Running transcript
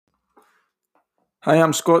Hi,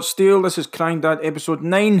 I'm Scott Steele. This is Crying Dad episode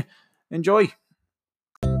 9. Enjoy.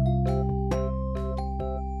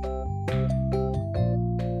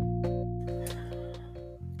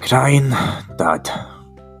 Crying Dad.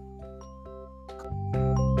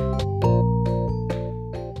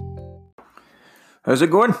 How's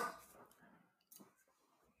it going?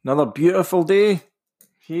 Another beautiful day.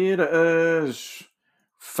 Here it is,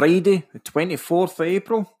 Friday, the 24th of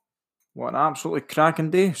April. What an absolutely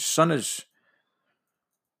cracking day. Sun is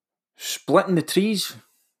splitting the trees.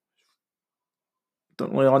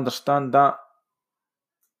 Don't really understand that.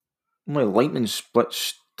 Only lightning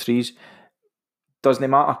splits trees. Doesn't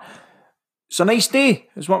matter. It's a nice day,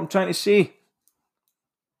 is what I'm trying to say.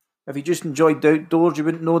 If you just enjoyed the outdoors, you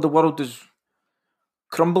wouldn't know the world is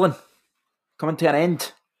crumbling, coming to an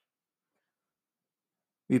end.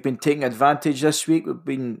 We've been taking advantage this week. We've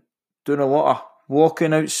been doing a lot of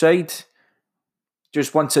walking outside.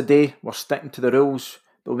 Just once a day, we're sticking to the rules.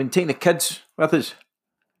 But we've been taking the kids with us,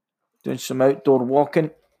 doing some outdoor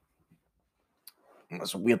walking.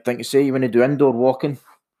 That's a weird thing to say. You want to do indoor walking.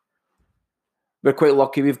 We're quite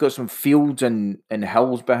lucky. We've got some fields and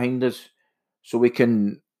hills behind us, so we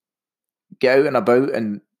can get out and about,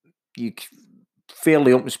 and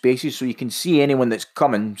fairly open spaces, so you can see anyone that's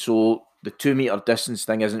coming. So the 2 metre distance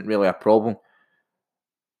thing isn't really a problem.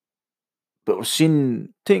 But we've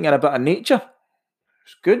seen taking in a bit of nature.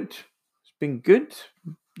 It's good. It's been good.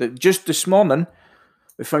 Just this morning,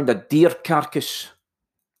 we found a deer carcass.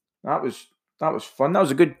 That was fun. That was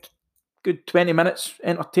a good 20 minutes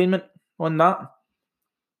entertainment on that.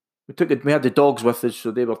 We had the dogs with us, so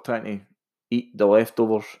they were trying to eat the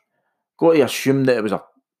leftovers. Got to assume that it was a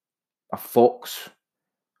fox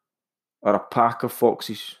or a pack of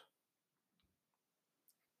foxes.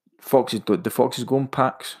 The foxes go in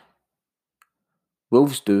packs.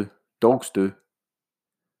 Wolves do. Dogs do.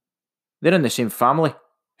 They're in the same family.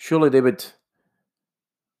 Surely they would.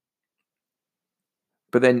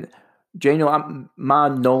 But then, genuinely, my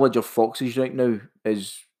knowledge of foxes right now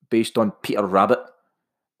is based on Peter Rabbit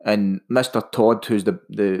and Mr. Todd, who's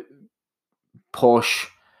the posh,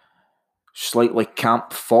 slightly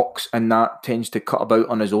camp fox, and that tends to cut about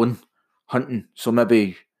on his own hunting. So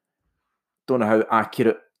maybe, don't know how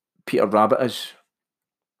accurate Peter Rabbit is.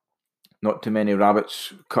 Not too many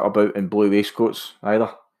rabbits cut about in blue waistcoats either.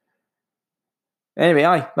 Anyway,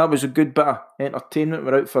 that was a good bit of entertainment.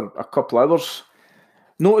 We're out for a couple of hours.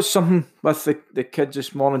 Noticed something with the kids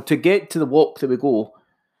this morning. To get to the walk that we go,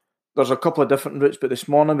 there's a couple of different routes, but this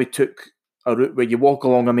morning we took a route where you walk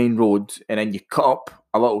along a main road and then you cut up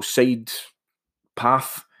a little side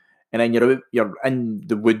path, and then you're in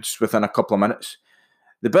the woods within a couple of minutes.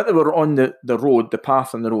 The bit that we're on the road, the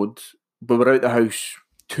path on the road, we were out the house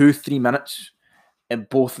 2-3 minutes, and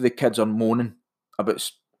both of the kids are moaning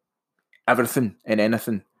about everything and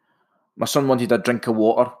anything. My son wanted a drink of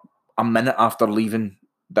water a minute after leaving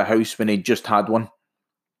the house when he just had one.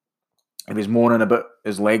 He was moaning about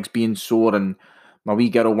his legs being sore, and my wee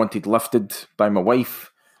girl wanted lifted by my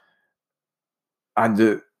wife.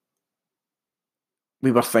 And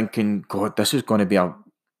we were thinking, God, this is going to be a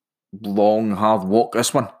long, hard walk,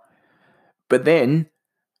 this one. But then,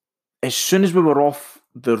 as soon as we were off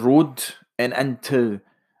the road and into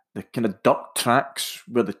the kind of dirt tracks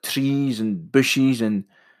where the trees and bushes and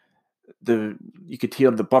you could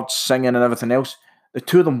hear the birds singing and everything else, the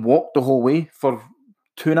two of them walked the whole way for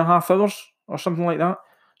 2.5 hours or something like that.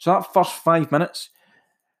 So that first 5 minutes,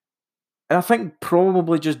 and I think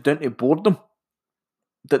probably just down to boredom,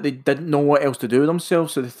 that they didn't know what else to do with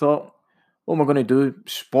themselves, so they thought, what am I going to do,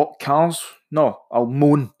 spot cars? No, I'll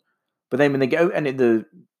moan. But then when they get out into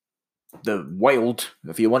the wild,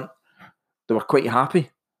 if you want, they were quite happy.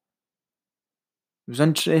 It was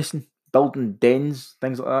interesting, building dens,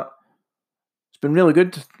 things like that. It's been really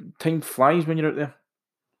good. Time flies when you're out there.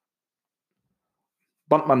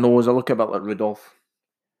 Burnt my nose, I look a bit like Rudolph.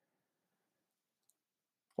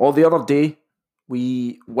 The other day,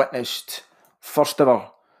 we witnessed first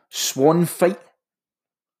ever swan fight.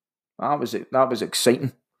 That was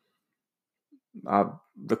exciting. I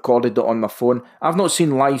recorded it on my phone. I've not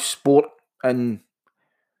seen live sport in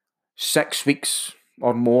 6 weeks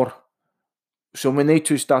or more. So when they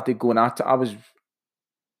two started going at it, I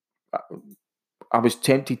was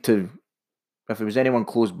tempted to, if there was anyone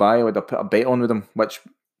close by, I would have put a bet on with them which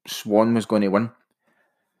swan was going to win.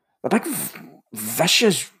 They're big,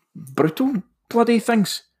 vicious, brutal bloody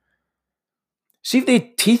things. See if they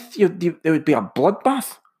had teeth, it would be a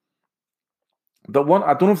bloodbath. But one,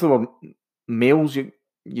 I don't know if they were males.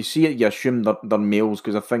 You see it, you assume they're males,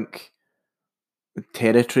 because I think the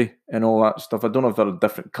territory and all that stuff, I don't know if they're a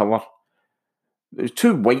different colour. There's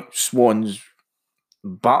two white swans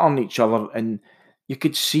battering each other, and you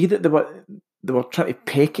could see that they were trying to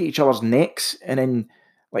peck at each other's necks, and then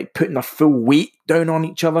like putting their full weight down on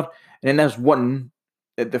each other. And then there's one.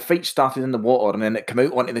 The fight started in the water, and then it came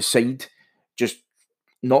out onto the side, just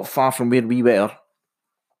not far from where we were.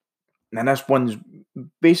 And this one's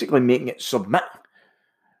basically making it submit,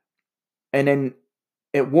 and then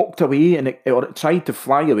it walked away, and it tried to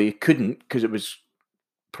fly away, couldn't, because it was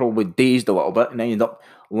probably dazed a little bit, and ended up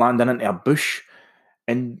landing into a bush.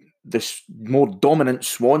 And this more dominant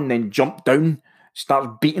swan then jumped down, starts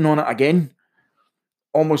beating on it again,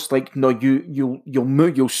 almost like, no, you'll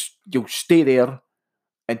move, you'll stay there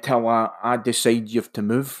until I decide you have to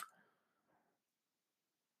move.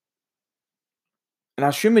 And I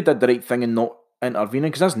assume we did the right thing in not intervening,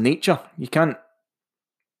 because that's nature. You can't.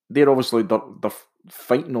 They're obviously they're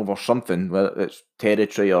fighting over something, whether it's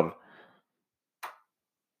territory or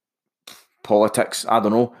politics. I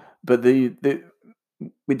don't know, but we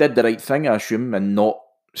did the right thing, I assume, and not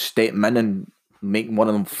stepping in and making one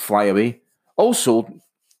of them fly away. Also,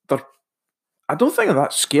 I don't think they're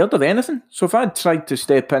that scared of anything. So if I'd tried to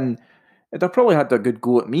step in, they'd have probably had a good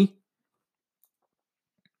go at me.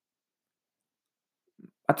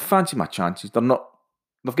 I'd fancy my chances. They've got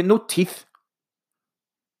no teeth.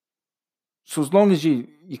 So as long as you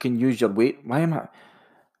can use your weight, why am I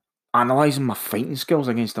analysing my fighting skills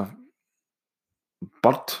against a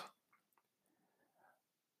bird?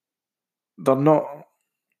 They're not.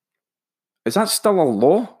 Is that still a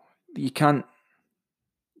law? You can't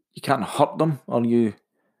hurt them, or you.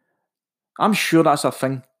 I'm sure that's a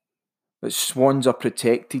thing. That swans are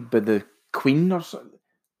protected by the queen, or something.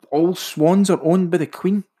 All swans are owned by the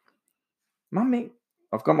queen. Mate,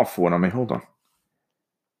 I've got my phone on me. Hold on.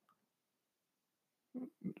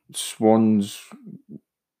 Swans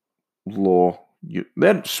law.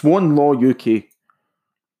 There, Swan Law UK.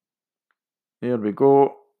 There we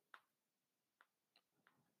go.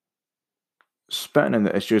 Spitting in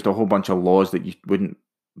it's just a whole bunch of laws that you wouldn't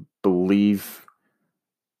believe.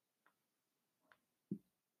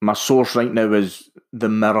 My source right now is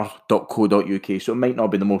themirror.co.uk, so it might not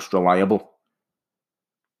be the most reliable.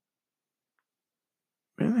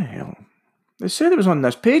 Where the hell? They said it was on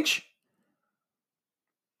this page.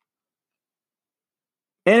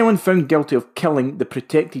 Anyone found guilty of killing the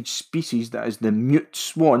protected species that is the mute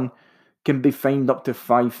swan can be fined up to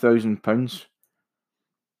 £5,000.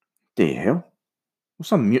 The hell?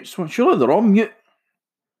 What's a mute swan? Surely they're all mute.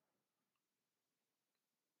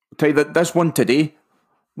 I'll tell you that this one today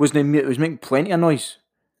wasn't mute. It was making plenty of noise.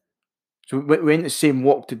 So we went the same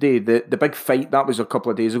walk today. The big fight, that was a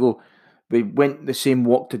couple of days ago. We went the same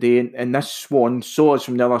walk today, and this swan saw us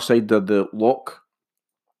from the other side of the loch,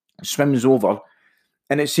 swims over,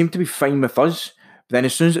 and it seemed to be fine with us. But then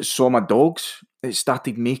as soon as it saw my dogs, it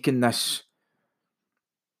started making this.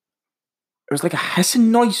 It was like a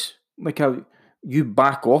hissing noise, like a "you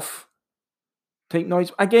back off" type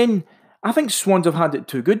noise. Again, I think swans have had it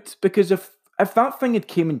too good, because if that thing had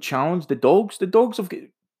came and challenged the dogs have got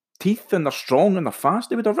teeth and they're strong and they're fast,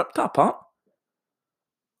 they would have ripped it apart.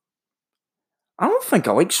 I don't think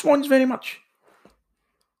I like swans very much,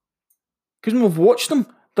 because when we've watched them,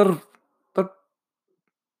 they're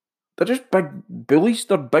just big bullies.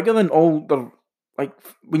 They're bigger than all. They're like,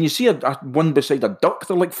 when you see a one beside a duck,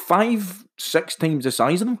 they're like 5-6 times the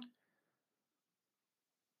size of them.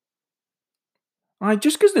 Aye,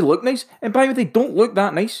 just because they look nice, and by the way, they don't look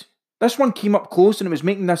that nice. This one came up close and it was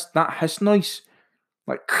making that hiss noise,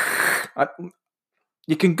 like.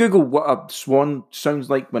 You can Google what a swan sounds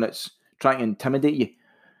like when it's trying to intimidate you.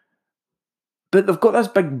 But they've got this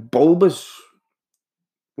big bulbous,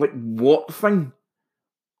 like, wart thing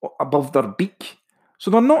above their beak.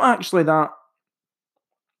 So they're not actually that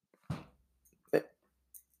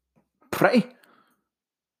pretty.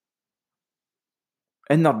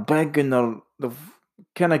 And they're big, and they've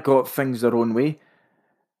kind of got things their own way.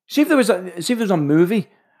 See if there was a movie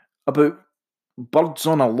about birds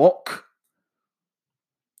on a loch.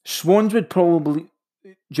 Swans would probably.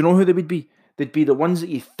 Do you know who they would be? They'd be the ones that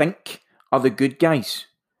you think are the good guys,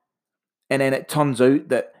 and then it turns out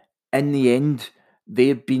that in the end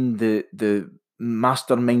they've been the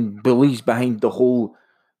mastermind bullies behind the whole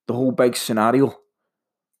big scenario.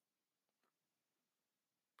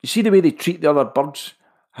 You see the way they treat the other birds.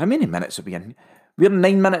 How many minutes are we in? We're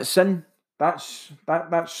 9 minutes in. That's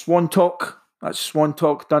swan talk. That's swan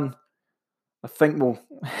talk done. I think we'll.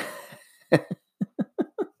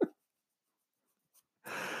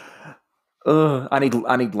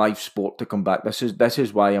 I need live sport to come back. This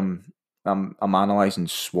is why I'm analysing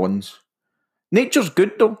swans. Nature's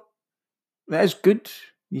good though. It is good.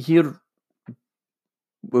 You hear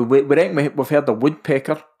We reckon we've heard a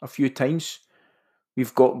woodpecker a few times.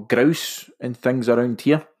 We've got grouse and things around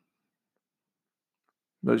here.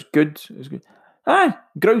 That's good. It's good.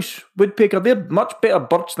 Grouse, woodpecker, they're much better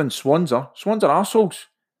birds than swans are. Swans are arseholes.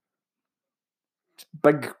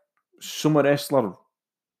 Big sumo wrestler,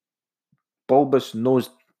 bulbous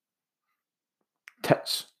nosed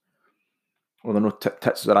tits. Well, they're not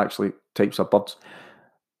tits, they're actually types of birds.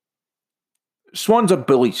 Swans are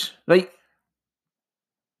bullies, right?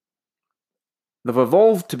 They've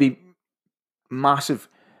evolved to be massive.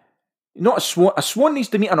 Not a swan. A swan needs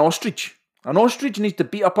to meet an ostrich. An ostrich needs to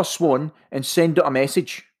beat up a swan and send out a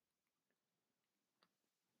message.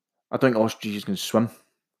 I don't think ostriches can swim.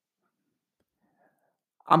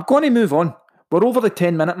 I'm going to move on. We're over the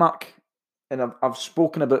 10-minute mark, and I've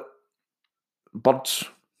spoken about birds.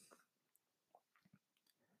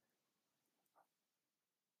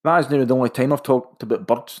 That is now the only time I've talked about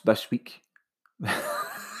birds this week.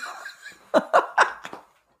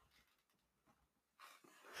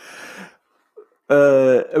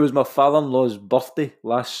 It was my father-in-law's birthday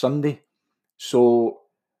last Sunday, so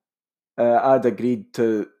I'd agreed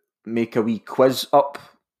to make a wee quiz up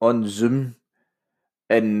on Zoom,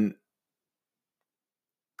 and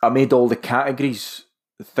I made all the categories,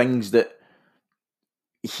 things that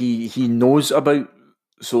he knows about,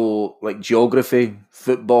 so like geography,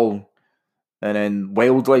 football, and then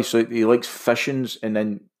wildlife. So he likes fishing, and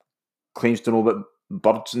then claims to know about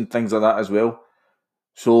birds and things like that as well.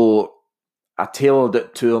 So I tailored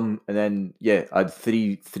it to him, and then I had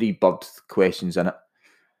three bird questions in it.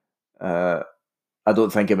 I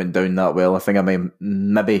don't think it went down that well. I think I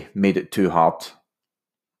maybe made it too hard.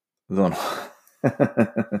 I don't know.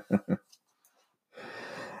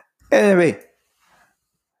 Anyway,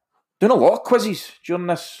 doing a lot of quizzes during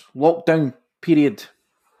this lockdown period.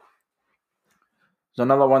 There's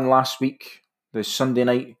another one last week, the Sunday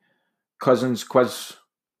night cousins quiz.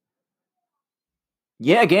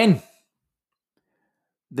 Yet again,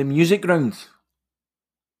 the music round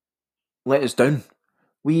let us down.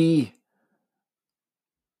 We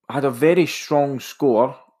had a very strong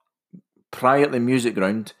score prior to the music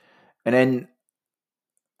round, and then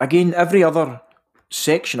again, every other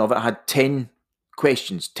section of it had 10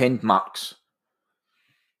 questions, 10 marks.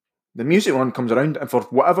 The music one comes around, and for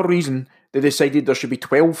whatever reason, they decided there should be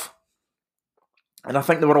 12. And I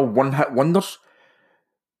think they were all one-hit wonders.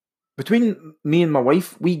 Between me and my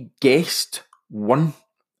wife, we guessed 1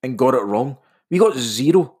 and got it wrong. We got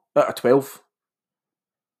 0 out of 12.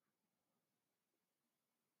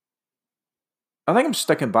 I think I'm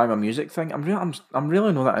sticking by my music thing. I'm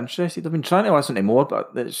really not that interested. I've been trying to listen to more,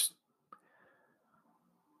 but it's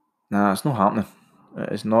not happening.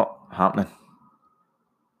 It is not happening.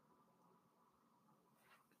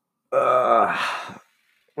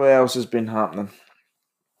 What else has been happening?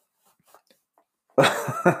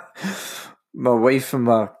 My wife and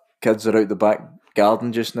my kids are out the back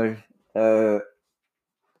garden just now.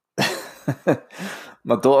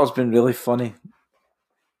 My daughter's been really funny.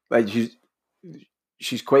 Like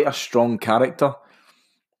she's quite a strong character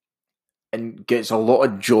and gets a lot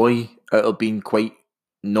of joy out of being quite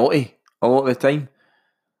naughty a lot of the time.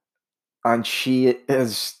 And she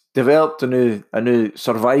has developed a new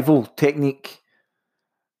survival technique.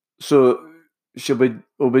 So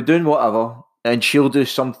we'll be doing whatever, and she'll do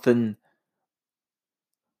something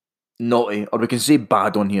naughty, or we can say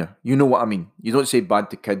bad on here. You know what I mean. You don't say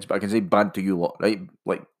bad to kids, but I can say bad to you lot, right?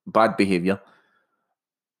 Like bad behaviour.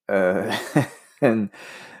 And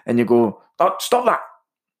you go, oh, stop that!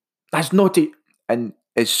 That's naughty. And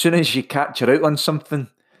as soon as you catch her out on something,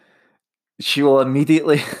 she will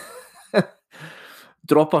immediately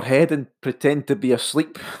drop her head and pretend to be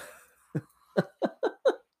asleep.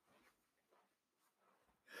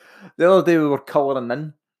 The other day we were colouring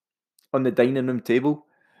in on the dining room table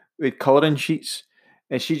with colouring sheets,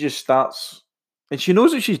 and she just starts, and she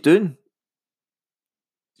knows what she's doing.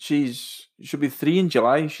 She'll be 3 in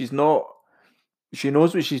July. She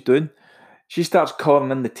knows what she's doing. She starts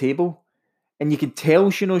colouring in the table, and you can tell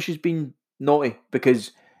she knows she's been naughty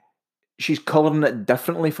because she's colouring it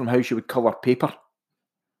differently from how she would colour paper.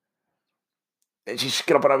 And she's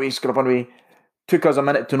scrubbing away. Took us a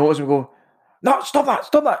minute to notice, and we go, no, stop that.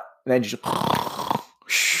 And then she just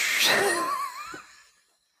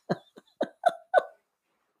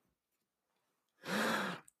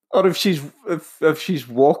or if she's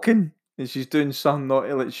walking and she's doing something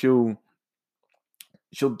naughty, like she'll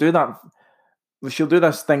do that. She'll do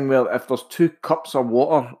this thing where if there's 2 cups of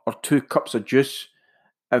water or 2 cups of juice,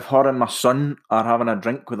 if her and my son are having a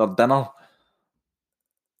drink with their dinner,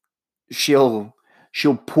 she'll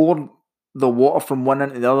pour the water from one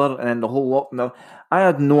into the other and then the whole lot. Now, I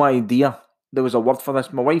had no idea there was a word for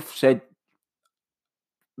this. My wife said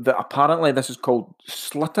that apparently this is called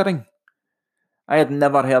sluttering. I had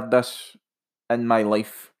never heard this in my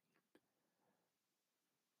life.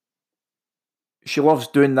 She loves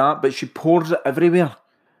doing that, but she pours it everywhere.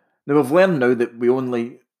 Now, we've learned now that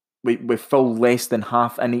we fill less than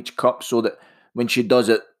half in each cup so that when she does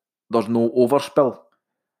it, there's no overspill.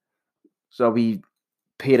 So a wee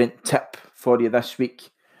parent tip for you this week.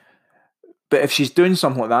 But if she's doing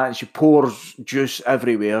something like that and she pours juice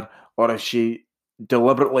everywhere, or if she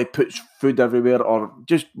deliberately puts food everywhere, or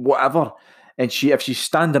just whatever, and if she's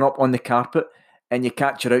standing up on the carpet and you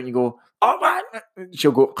catch her out and you go, oh man,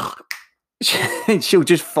 she'll go, she'll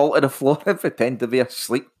just fall to the floor and pretend to be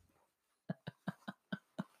asleep.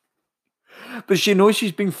 But she knows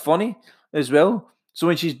she's being funny as well. So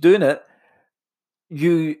when she's doing it,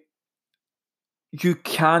 you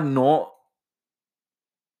cannot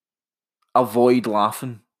avoid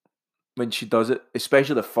laughing when she does it,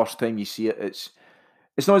 especially the first time you see it. It's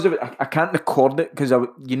not as if I can't record it because it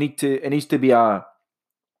needs to be a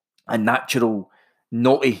natural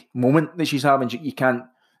naughty moment that she's having. You can't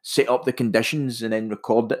set up the conditions and then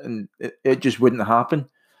record it, and it just wouldn't happen.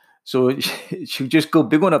 So she'll just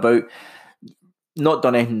be going about, not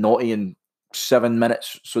done anything naughty in 7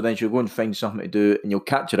 minutes. So then she'll go and find something to do, and you'll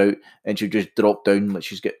catch her out, and she'll just drop down like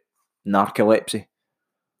she's got narcolepsy.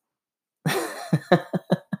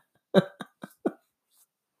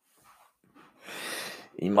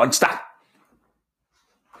 You monster.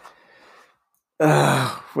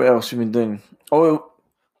 What else have we been doing? Oh,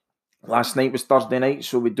 last night was Thursday night,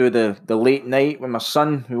 so we do the late night with my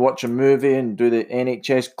son. We watch a movie and do the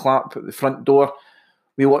NHS clap at the front door.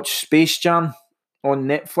 We watch Space Jam on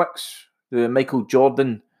Netflix, the Michael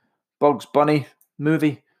Jordan Bugs Bunny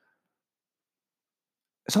movie.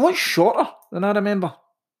 It's a lot shorter than I remember.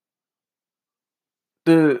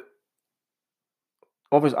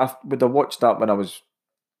 Obviously, I would have watched that when I was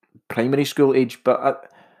primary school age,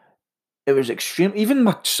 but it was extreme. Even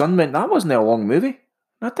my son went, that wasn't a long movie.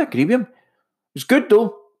 I had to agree with him. It was good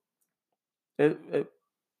though.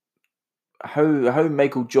 How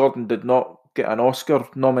Michael Jordan did not get an Oscar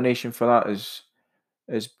nomination for that is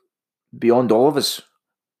beyond all of us.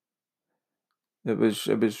 It was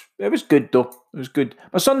good though. It was good.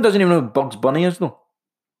 My son doesn't even know who Bugs Bunny is though.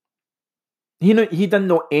 He didn't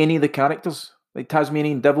know any of the characters, like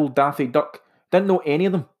Tasmanian Devil, Daffy Duck. Didn't know any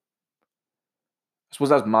of them. I suppose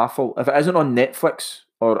that's my fault. If it isn't on Netflix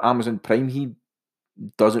or Amazon Prime, he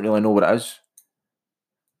doesn't really know what it is.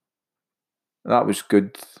 That was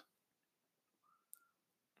good. It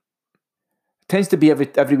tends to be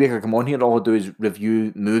every week I come on here, all I do is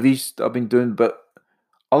review movies that I've been doing, but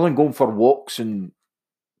other than going for walks and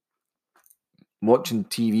watching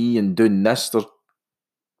TV and doing this,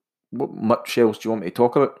 what much else do you want me to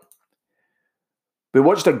talk about? We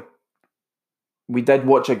did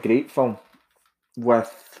watch a great film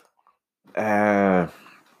with I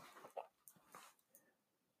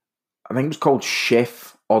think it was called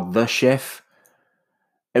Chef or The Chef.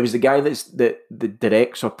 It was the guy that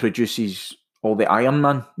directs or produces all the Iron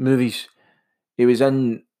Man movies. He was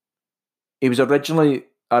originally,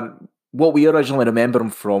 what we originally remember him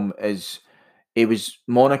from is he was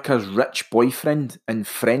Monica's rich boyfriend in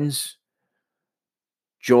Friends.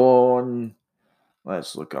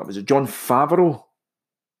 Let's look up. Is it Jon Favreau?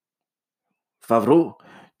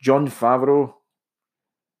 Jon Favreau.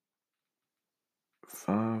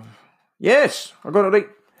 Yes, I got it right.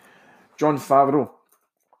 Jon Favreau.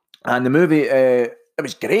 And the movie, it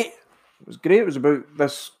was great. It was great. It was about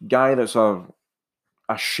this guy that's a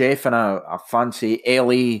chef in a fancy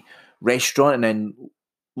LA restaurant, and then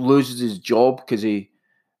loses his job because he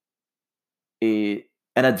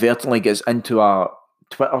inadvertently gets into a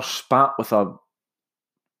Twitter spat with a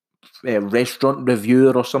restaurant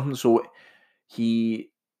reviewer or something. So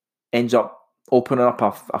he ends up opening up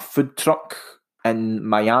a food truck in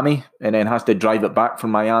Miami, and then has to drive it back from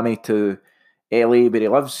Miami to LA where he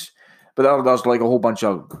lives. But there's like a whole bunch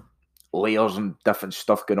of layers and different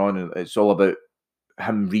stuff going on, and it's all about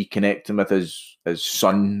him reconnecting with his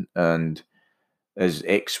son and his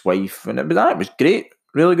ex-wife, and it was great,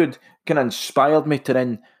 really good. Kind of inspired me to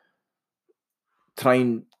then try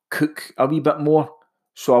and cook a wee bit more.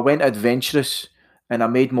 So I went adventurous and I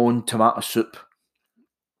made my own tomato soup.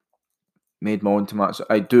 I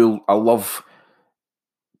love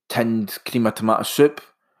tinned cream of tomato soup.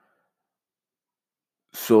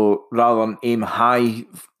 So rather than aim high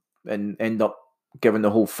and end up giving the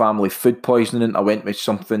whole family food poisoning, I went with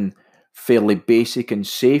something fairly basic and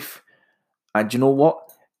safe. And you know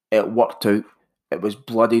what? It worked out it was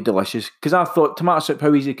bloody delicious. Because I thought, tomato soup,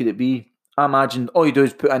 how easy could it be? I imagined all you do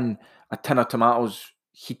is put in a tin of tomatoes,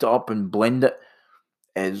 heat it up and blend it.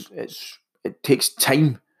 It takes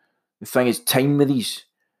time. The thing is time with these.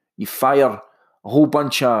 You fire a whole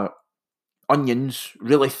bunch of onions,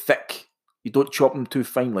 really thick. You don't chop them too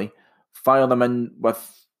finely. Fire them in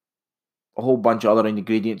with a whole bunch of other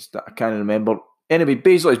ingredients that I can't remember. Anyway,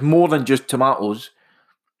 basically it's more than just tomatoes.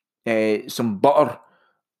 Some butter,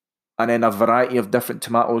 and then a variety of different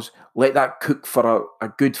tomatoes. Let that cook for a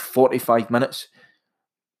good 45 minutes.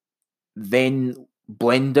 Then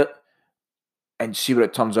blend it and see what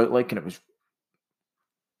it turns out like. And it was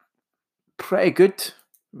pretty good.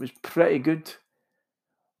 It was pretty good.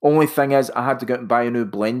 Only thing is, I had to go out and buy a new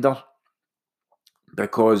blender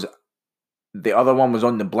because the other one was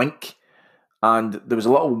on the blink and there was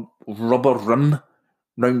a little rubber rim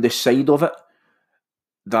round the side of it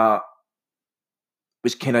that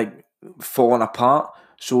was kind of falling apart.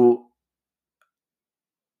 So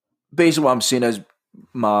basically what I'm saying is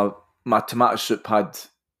my tomato soup had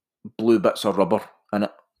blue bits of rubber in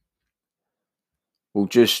it. We'll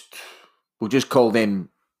just call them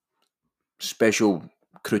special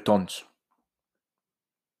croutons.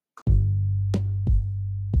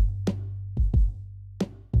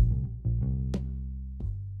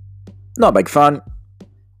 Not a big fan.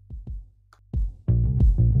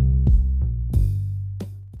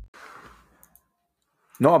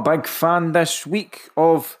 Not a big fan this week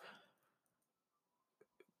of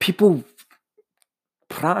people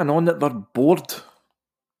prattling on that they're bored.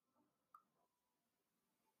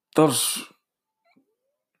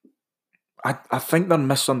 I think they're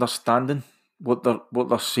misunderstanding what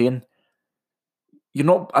they're saying.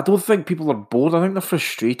 I don't think people are bored. I think they're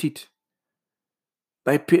frustrated.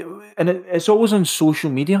 And it's always on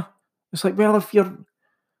social media. It's like, well, if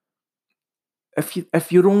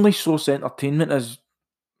your only source of entertainment is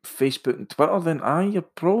Facebook and Twitter, then you're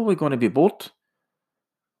probably going to be bored.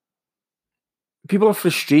 People are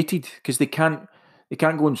frustrated because they can't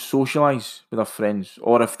go and socialise with their friends,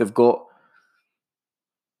 or if they've got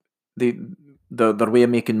their way of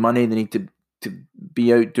making money, they need to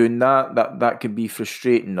be out doing that. That can be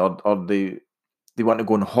frustrating, or they want to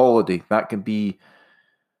go on holiday. That can be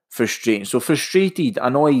frustrating. So frustrated,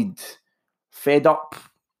 annoyed, fed up,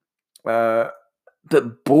 but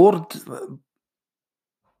bored.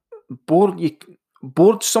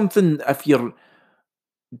 Bored something if you're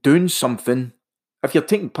doing something, if you're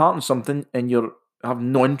taking part in something and you have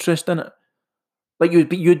no interest in it. Like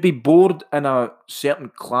you'd be bored in a certain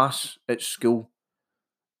class at school.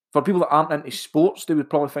 For people that aren't into sports, they would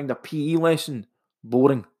probably find a PE lesson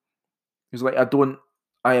boring. It's like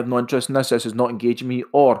I have no interest in this. This is not engaging me.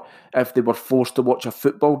 Or if they were forced to watch a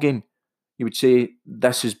football game, you would say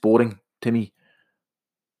this is boring to me.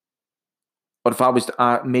 Or if I was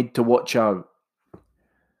made to watch a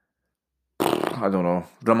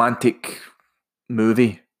romantic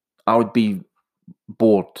movie, I would be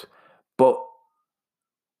bored. But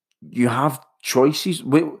you have choices.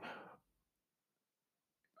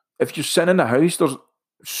 If you're sitting in the house, there's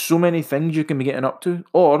so many things you can be getting up to.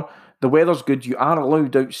 Or the weather's good, you are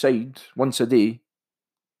allowed outside once a day.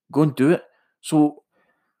 Go and do it. So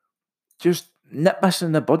just nip this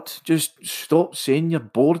in the bud. Just stop saying you're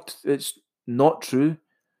bored. It's not true.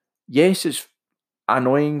 Yes, it's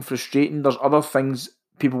annoying, frustrating. There's other things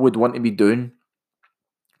people would want to be doing.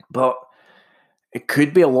 But it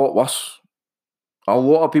could be a lot worse. A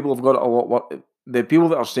lot of people have got it a lot worse. The people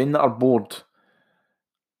that are saying that are bored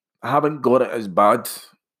haven't got it as bad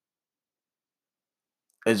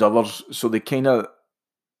as others. So it can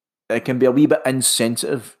be a wee bit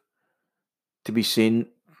insensitive to be saying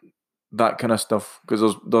that kind of stuff.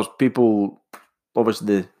 Because there's people, obviously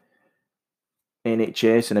the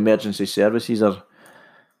NHS and emergency services are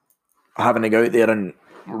having to go out there and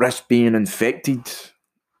risk being infected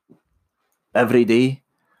every day.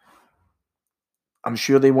 I'm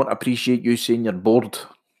sure they won't appreciate you saying you're bored.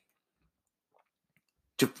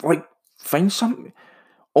 Just find something,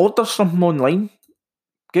 order something online,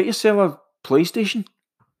 get yourself a PlayStation,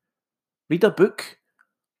 read a book,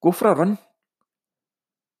 go for a run.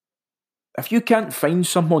 If you can't find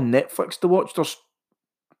something on Netflix to watch,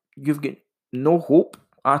 you've got no hope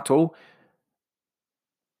at all.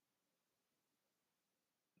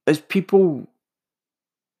 There's people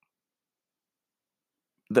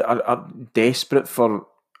that are desperate for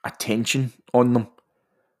attention on them.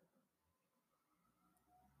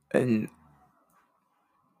 And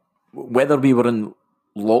whether we were in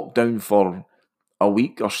lockdown for a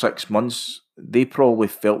week or 6 months, they probably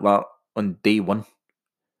felt that on day one.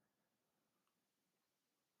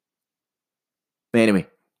 Anyway,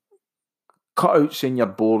 cut out saying you're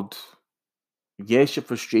bored. Yes, you're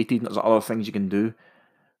frustrated and there's other things you can do,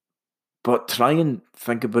 but try and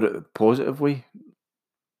think about it positively.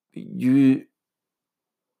 You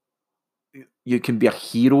you can be a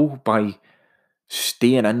hero by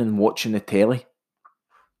staying in and watching the telly.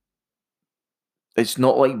 It's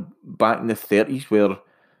not like back in the 30s where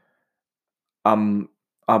I'm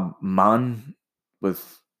a man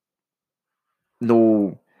with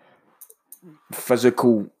no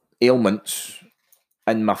physical ailments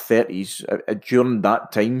in my 30s. During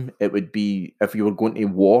that time, it would be, if you were going to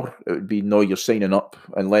war, it would be, no, you're signing up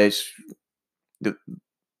unless the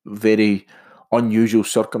very unusual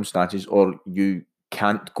circumstances or you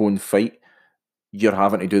can't go and fight, you're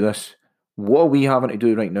having to do this. What are we having to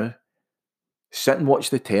do right now? Sit and watch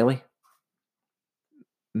the telly.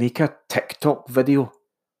 Make a TikTok video.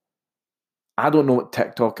 I don't know what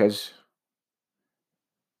TikTok is.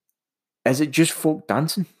 Is it just folk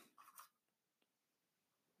dancing?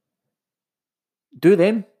 Do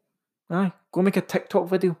them. Aye, go make a TikTok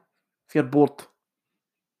video if you're bored.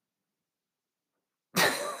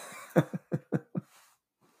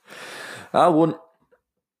 I won't.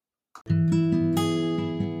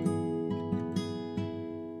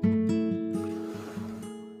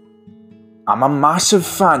 I'm a massive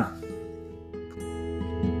fan.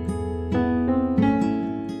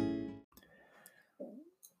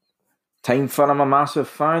 Time for I'm a massive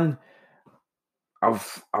fan.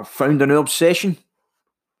 I've found a new obsession.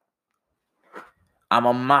 I'm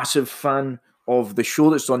a massive fan of the show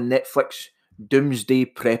that's on Netflix, Doomsday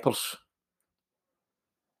Preppers.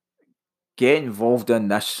 Get involved in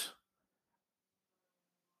this.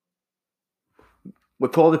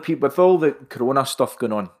 With all the corona stuff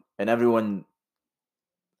going on, and everyone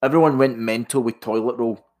went mental with toilet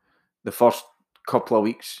roll the first couple of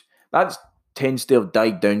weeks. That tends to have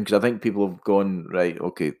died down because I think people have gone, right,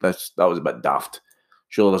 okay, that was a bit daft.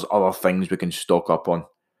 Sure, there's other things we can stock up on.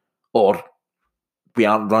 Or we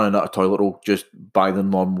aren't running out of toilet roll, just buy the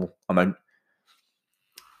normal amount.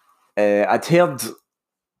 I'd heard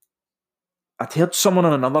someone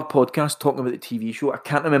on another podcast talking about the TV show. I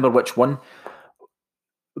can't remember which one,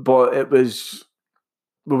 but it was,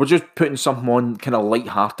 we were just putting something on kind of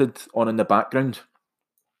light-hearted on in the background.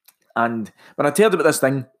 And when I heard about this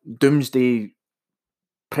thing, Doomsday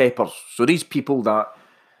Preppers, so these people that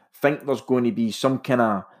think there's going to be some kind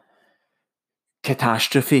of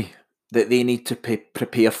catastrophe that they need to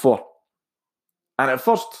prepare for. And at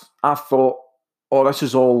first I thought, oh, this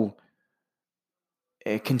is all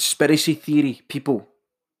conspiracy theory people,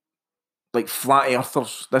 like flat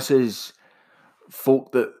earthers. This is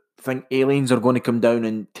folk that think aliens are going to come down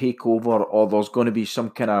and take over, or there's going to be some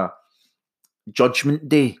kind of judgment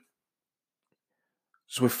day.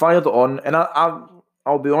 So we fired it on, and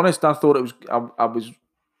I'll be honest, I thought it was I was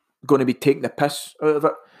going to be taking the piss out of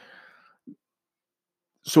it.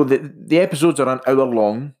 So the episodes are an hour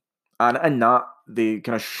long, and in that they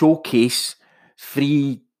kind of showcase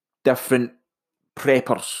 3 different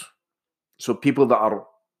preppers. So people that are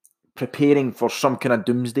preparing for some kind of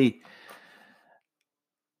doomsday.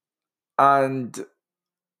 And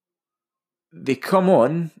they come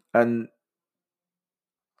on and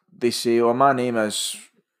they say, oh, my name is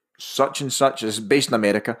such and such. It's based in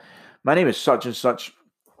America. My name is such and such,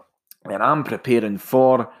 and I'm preparing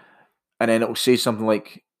for, and then it'll say something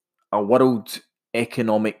like a world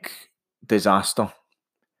economic disaster.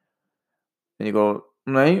 And you go,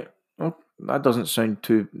 right, well, that doesn't sound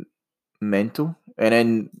too mental. And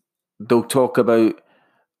then they'll talk about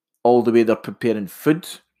all the way they're preparing food.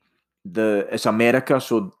 It's America,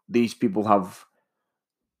 so these people have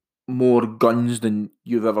more guns than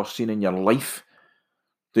you've ever seen in your life.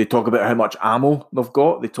 They talk about how much ammo they've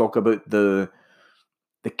got. They talk about the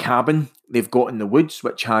cabin they've got in the woods,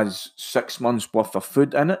 which has 6 months worth of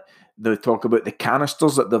food in it. They talk about the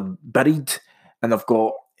canisters that they've buried, and they've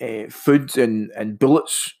got food and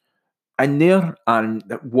bullets in there, and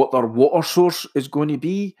what their water source is going to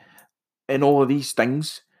be, and all of these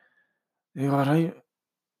things. You're right.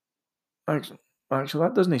 Actually,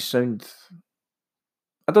 that doesn't sound.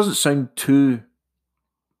 That doesn't sound too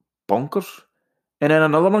bonkers. And then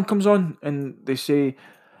another one comes on, and they say,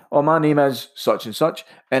 "Oh, my name is such and such,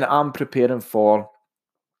 and I'm preparing for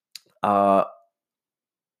a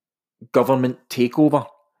government takeover."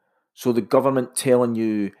 So the government telling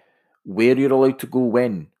you where you're allowed to go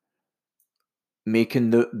when,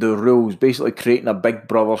 making the rules, basically creating a big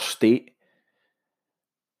brother state.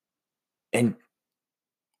 And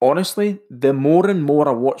honestly, the more and more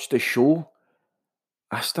I watched the show,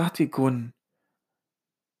 I started going,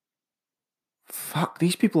 fuck,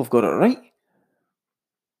 these people have got it right.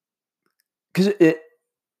 Because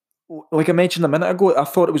like I mentioned a minute ago, I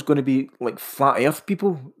thought it was going to be like flat Earth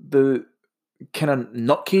people, the kind of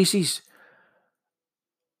nutcases.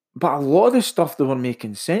 But a lot of the stuff they were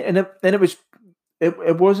making sense, and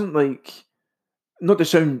it wasn't like, not to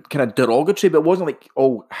sound kind of derogatory, but it wasn't like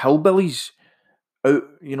all hillbillies out,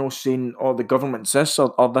 saying, "Oh, the government's this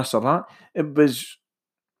or this or that." It was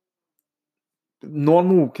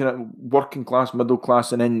normal kind of working class, middle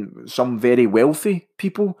class, and then some very wealthy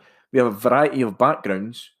people. We have a variety of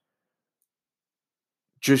backgrounds,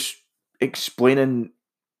 just explaining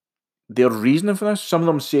their reasoning for this. Some of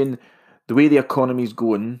them saying the way the economy's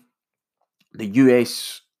going, the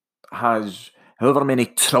US has however many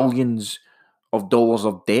trillions of dollars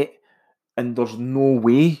of debt, and there's no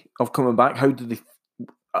way of coming back. How do they?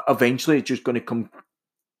 Eventually, it's just going to come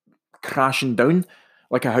crashing down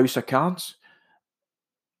like a house of cards.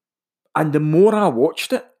 And the more I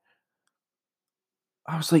watched it,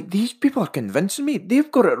 I was like, these people are convincing me. They've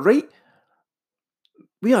got it right.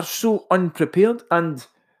 We are so unprepared. And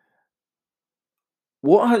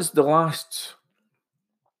what has the last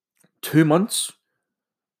 2 months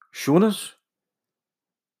shown us?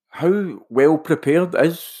 How well prepared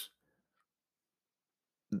is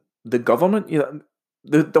the government?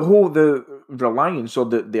 The reliance, or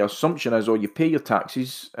the assumption is, oh, you pay your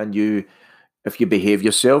taxes, and if you behave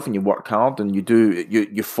yourself and you work hard and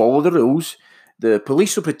you follow the rules, the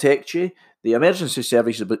police will protect you, the emergency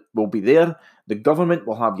services will be there, the government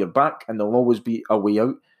will have your back, and there'll always be a way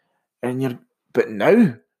out. But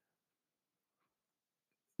now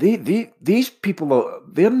these people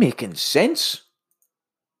they're making sense.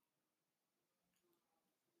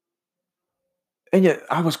 And yet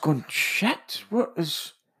I was going, shit,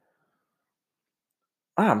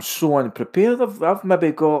 I am so unprepared. I've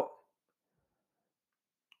maybe got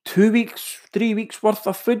 2 weeks, 3 weeks worth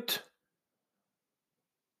of food.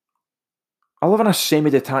 I live in a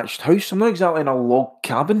semi-detached house. I'm not exactly in a log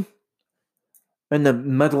cabin in the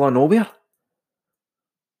middle of nowhere.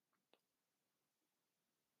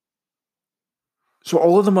 So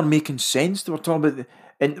all of them are making sense. They were talking about,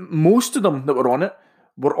 and most of them that were on it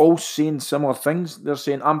were all saying similar things. They're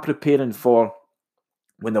saying, I'm preparing for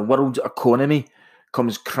when the world's economy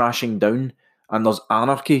comes crashing down and there's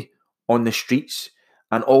anarchy on the streets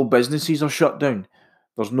and all businesses are shut down.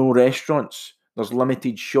 There's no restaurants. There's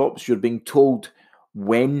limited shops. You're being told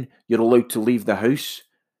when you're allowed to leave the house.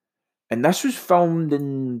 And this was filmed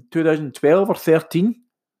in 2012 or 13,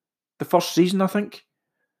 the first season, I think.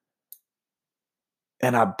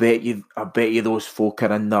 And I bet you those folk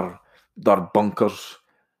are in their bunkers,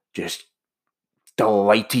 just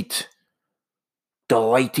delighted,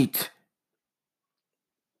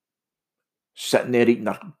 sitting there eating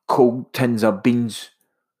their cold tins of beans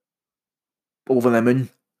over the moon.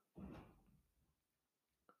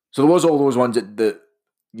 So there was all those ones that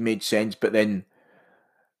made sense, but then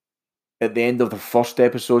at the end of the first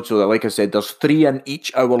episode, so that, like I said, there's 3 in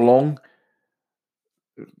each hour long.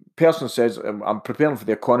 Person says, I'm preparing for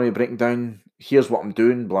the economy breaking down. Here's what I'm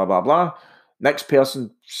doing, blah, blah, blah. Next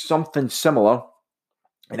person, something similar.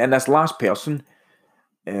 And then this last person,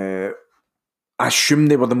 I assume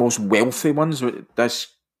they were the most wealthy ones. This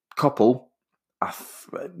couple,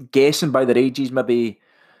 guessing by their ages, maybe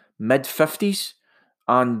mid-50s.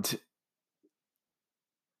 And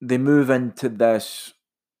they move into this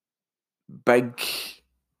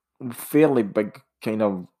fairly big kind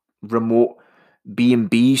of remote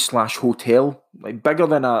B&B / hotel, like bigger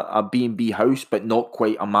than a B&B house, but not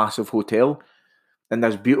quite a massive hotel, in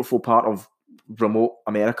this beautiful part of remote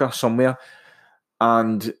America somewhere.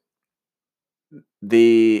 And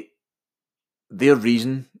their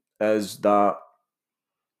reason is that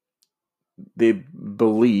they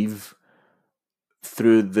believe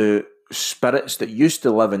through the spirits that used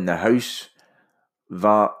to live in the house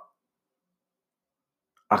that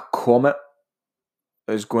a comet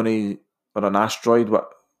is going to, or an asteroid,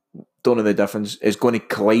 don't know the difference, is going to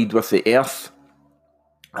collide with the Earth,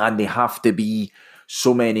 and they have to be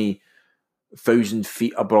so many 1,000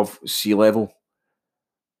 feet above sea level,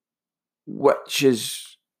 which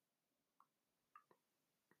is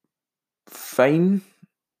fine,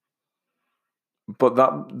 but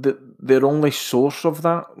their only source of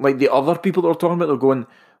that, like the other people that are talking about, they're going,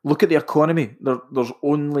 look at the economy.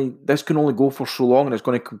 This can only go for so long, and it's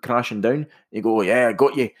going to come crashing down. You go, yeah, I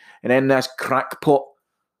got you. And then this crackpot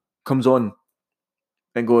comes on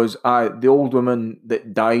and goes, the old woman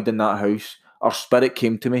that died in that house, her spirit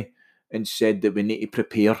came to me and said that we need to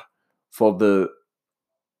prepare for the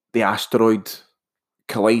asteroid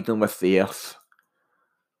colliding with the Earth.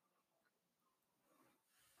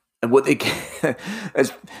 And what they get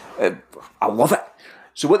is, I love it.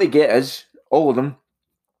 So what they get is, all of them,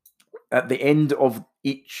 at the end of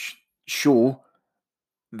each show,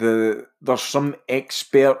 there's some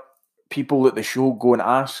expert people at the show go and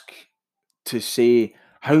ask to say,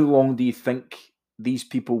 how long do you think these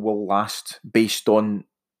people will last based on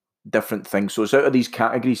different things? So it's out of these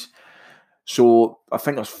categories. So I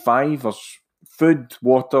think there's 5. There's food,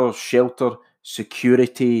 water, shelter,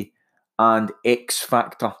 security, and X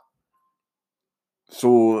factor.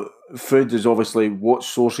 So food is obviously what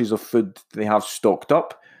sources of food they have stocked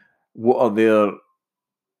up. What are their,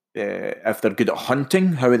 if they're good at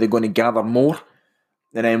hunting, how are they going to gather more?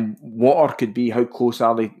 And then water could be how close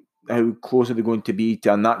are they going to be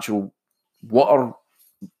to a natural water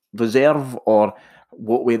reserve, or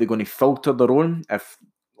what way they're going to filter their own if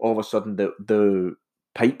all of a sudden the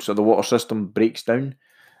pipes or the water system breaks down,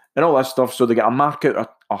 and all that stuff. So they get a mark out of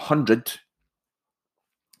 100,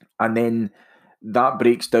 and then that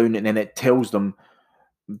breaks down, and then it tells them,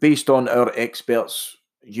 based on our experts,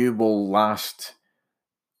 you will last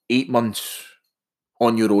 8 months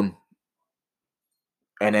on your own.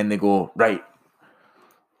 And then they go, right,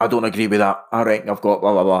 I don't agree with that. I reckon I've got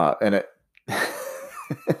blah, blah, blah. And it...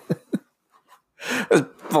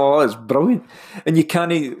 it's brilliant. And you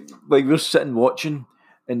can't, like, we're sitting watching,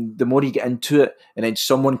 and the more you get into it, and then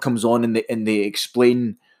someone comes on and they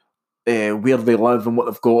explain where they live and what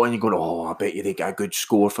they've got, and you go, oh, I bet you they get a good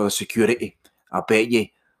score for the security. I bet you.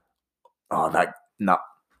 Oh, that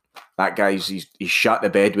guy's, he's shot the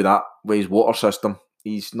bed with his water system.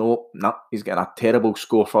 He's getting a terrible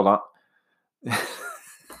score for that.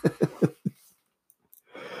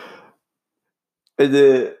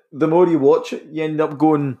 The more you watch it, you end up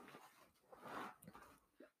going,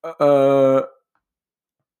 I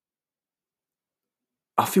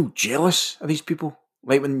feel jealous of these people.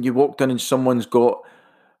 Like when you walked in and someone's got,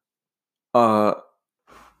 there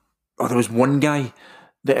was one guy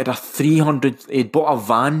that had he'd bought a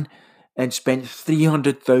van and spent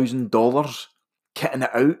 $300,000 kitting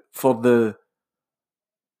it out for the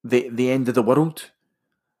end of the world.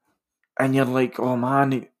 And you're like, oh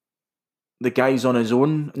man, the guy's on his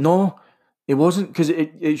own. No, he wasn't, because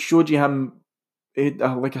it showed you him, he had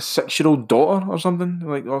like a 6-year-old daughter or something.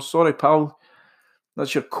 Like, oh, sorry, pal,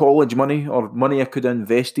 that's your college money, or money I could have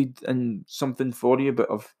invested in something for you, but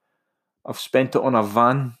I've spent it on a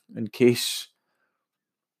van in case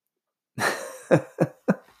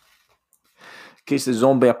the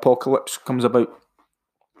zombie apocalypse comes about.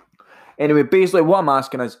 Anyway, basically what I'm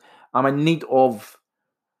asking is, I'm in need of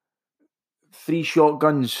 3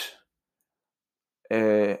 shotguns,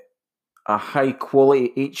 a high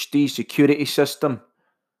quality HD security system,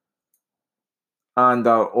 and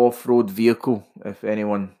an off-road vehicle. If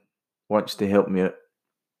anyone wants to help me out,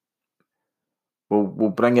 we'll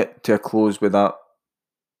bring it to a close with that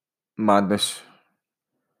madness.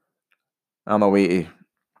 I'm away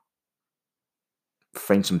to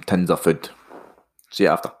find some tins of food. See you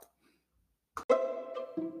after.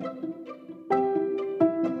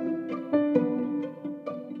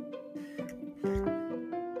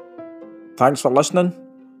 Thanks for listening.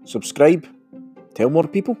 Subscribe. Tell more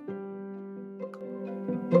people.